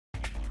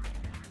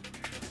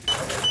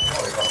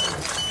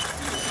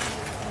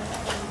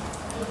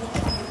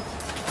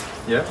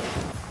Yeah.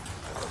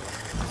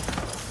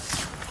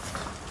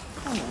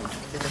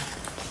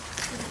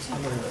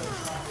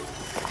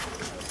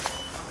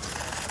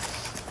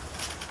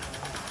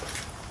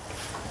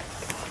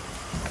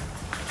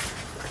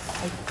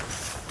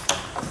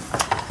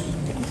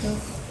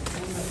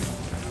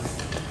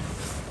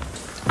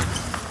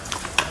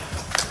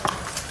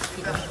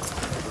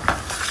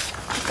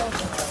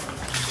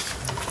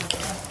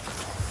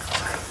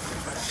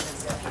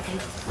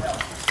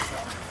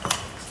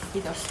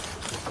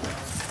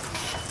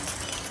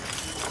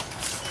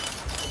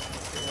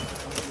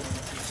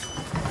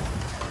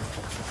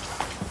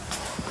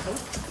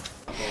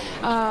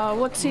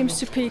 What seems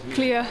to be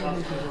clear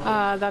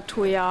that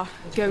we are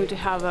going to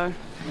have a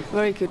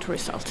very good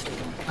result.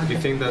 Do you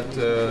think that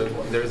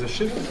there is a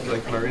shift,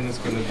 like Marin is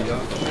going to be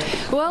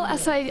out? Well,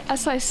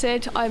 as I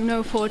said, I'm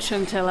no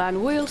fortune teller,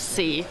 and we'll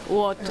see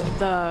what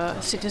the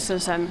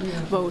citizens and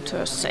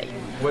voters say.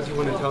 What do you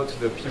want to tell to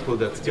the people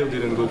that still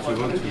didn't go to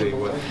vote today?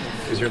 What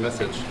is your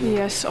message?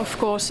 Yes, of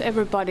course,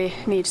 everybody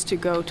needs to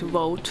go to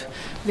vote.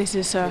 This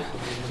is a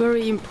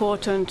very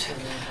important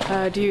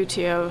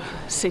duty of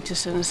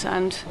citizens,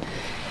 and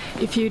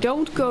if you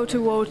don't go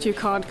to vote, you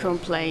can't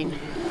complain.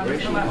 Every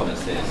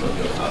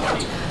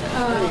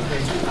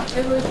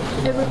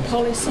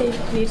policy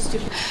needs to.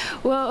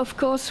 Well, of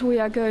course, we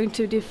are going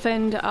to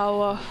defend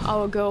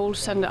our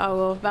goals and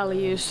our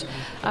values,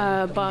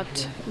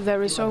 but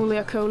there is only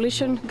a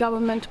coalition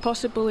government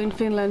possible in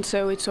Finland,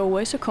 so it's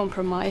always a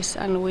compromise,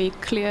 and we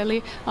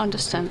clearly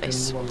understand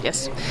this.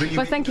 Yes. Will you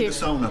be to the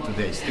sauna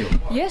today still?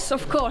 Yes,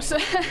 of course.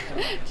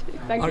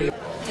 Thank you.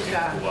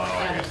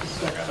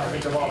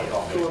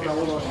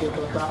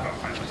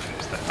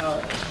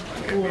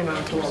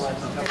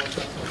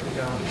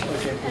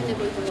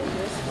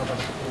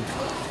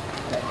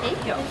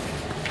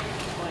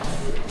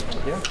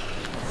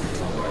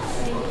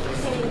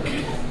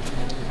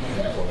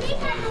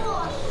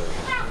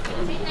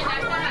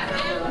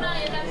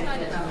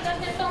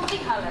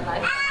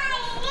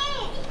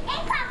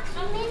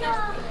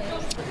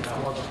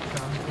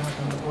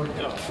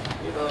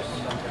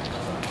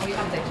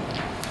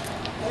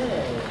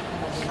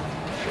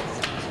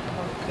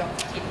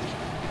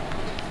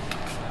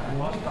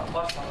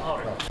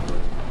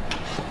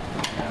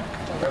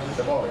 Käy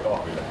sitten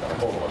vaalikahville täällä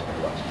koululaisten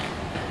hyväksi.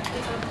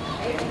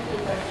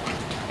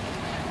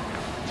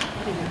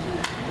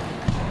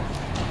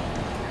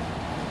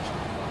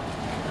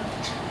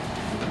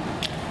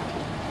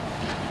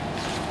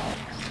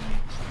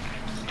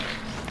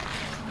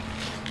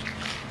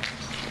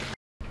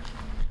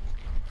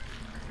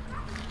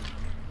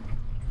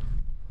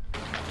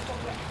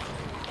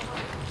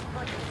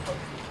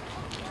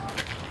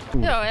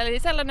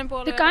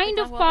 The kind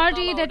of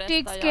party that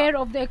takes care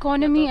of the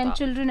economy and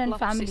children and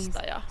families.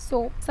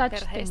 So,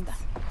 such things.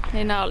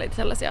 Niin nämä olivat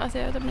sellaisia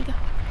asioita, mitä...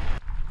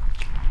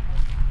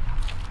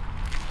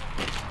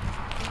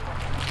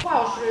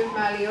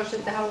 Kuvausryhmä, eli jos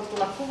ette halua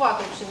tulla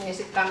kuvatuksi, niin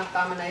sitten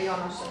kannattaa mennä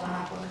jonossa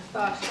vähän tuonne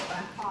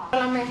taaksepäin.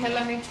 Parlamentilla,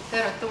 niin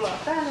tervetuloa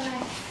tänne.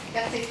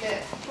 Ja sitten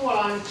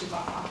tuolla on yksi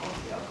vapaa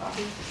kohti, joka on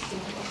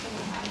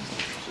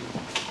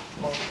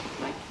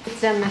sitten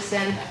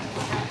semmoisen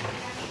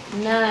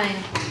näin.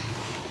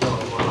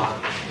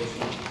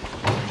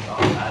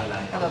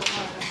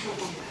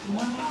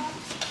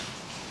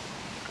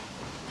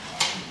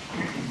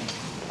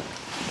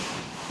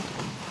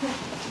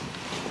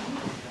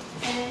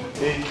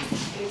 Ei.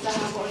 Eli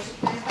tähän voi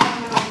sitten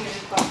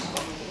kaksi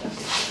kohtia.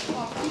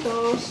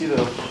 Kiitos.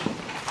 Kiitos.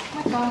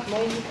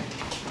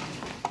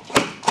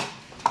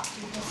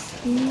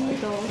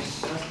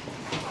 Kiitos.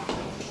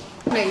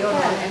 Ei ole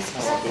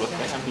ensin.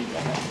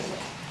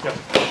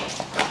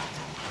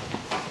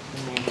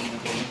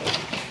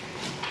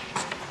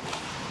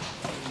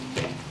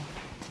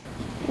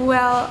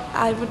 Well,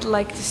 I would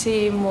like to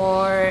see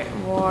more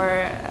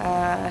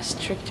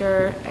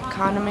stricter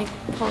economic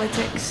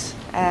politics,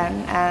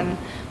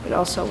 but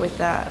also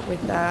with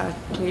a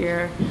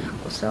clear,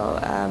 also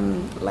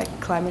like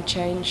climate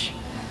change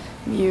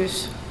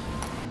views.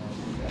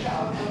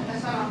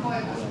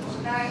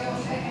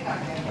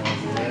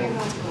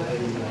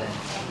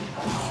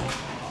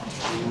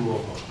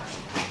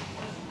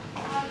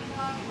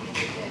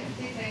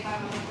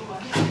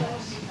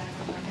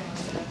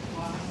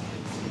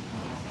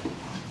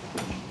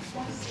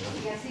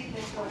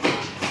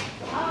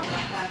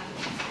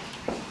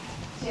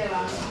 Siellä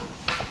on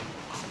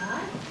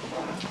näin.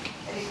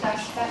 Eli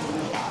tästä on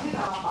hyvä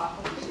vapaa.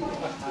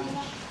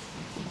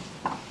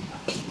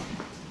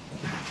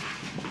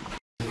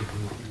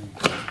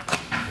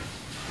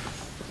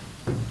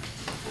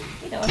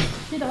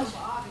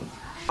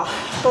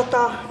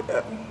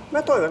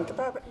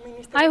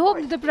 I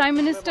hope the Prime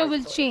Minister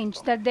will change,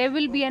 that there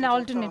will be an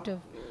alternative.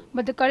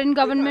 But the current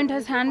government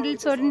has handled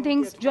certain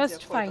things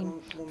just fine.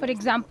 For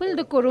example,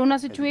 the corona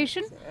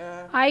situation,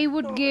 I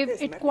would give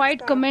it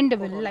quite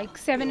commendable, like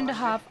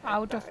 7.5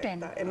 out of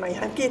 10. En mä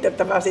ihan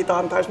kiitettävää siitä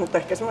antaisi, mutta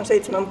ehkä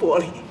semmoinen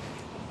 7,5.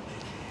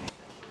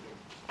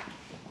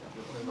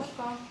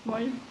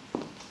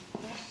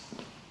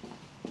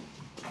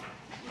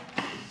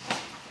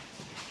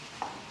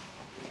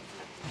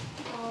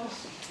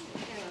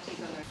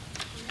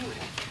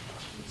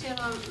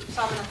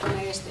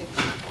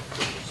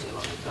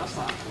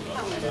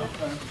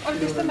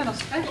 Oliko sitä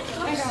menossa?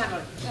 Eikä hän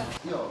ole.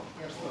 Joo,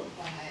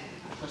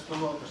 tästä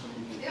on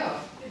aikaisemmin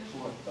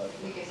puhetta.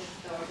 Mikä se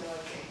sitten olisi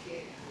oikein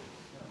kirja?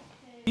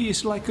 He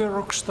is like a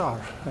rock star,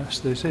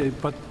 as they say,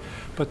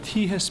 but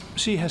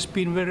she has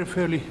been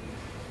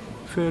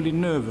fairly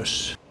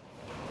nervous.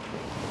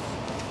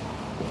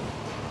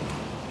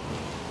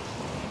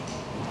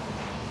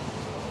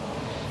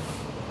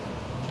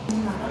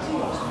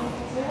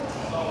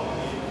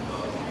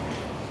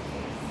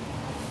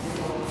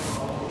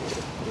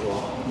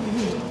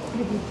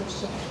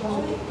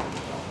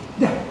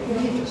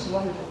 Kiitos.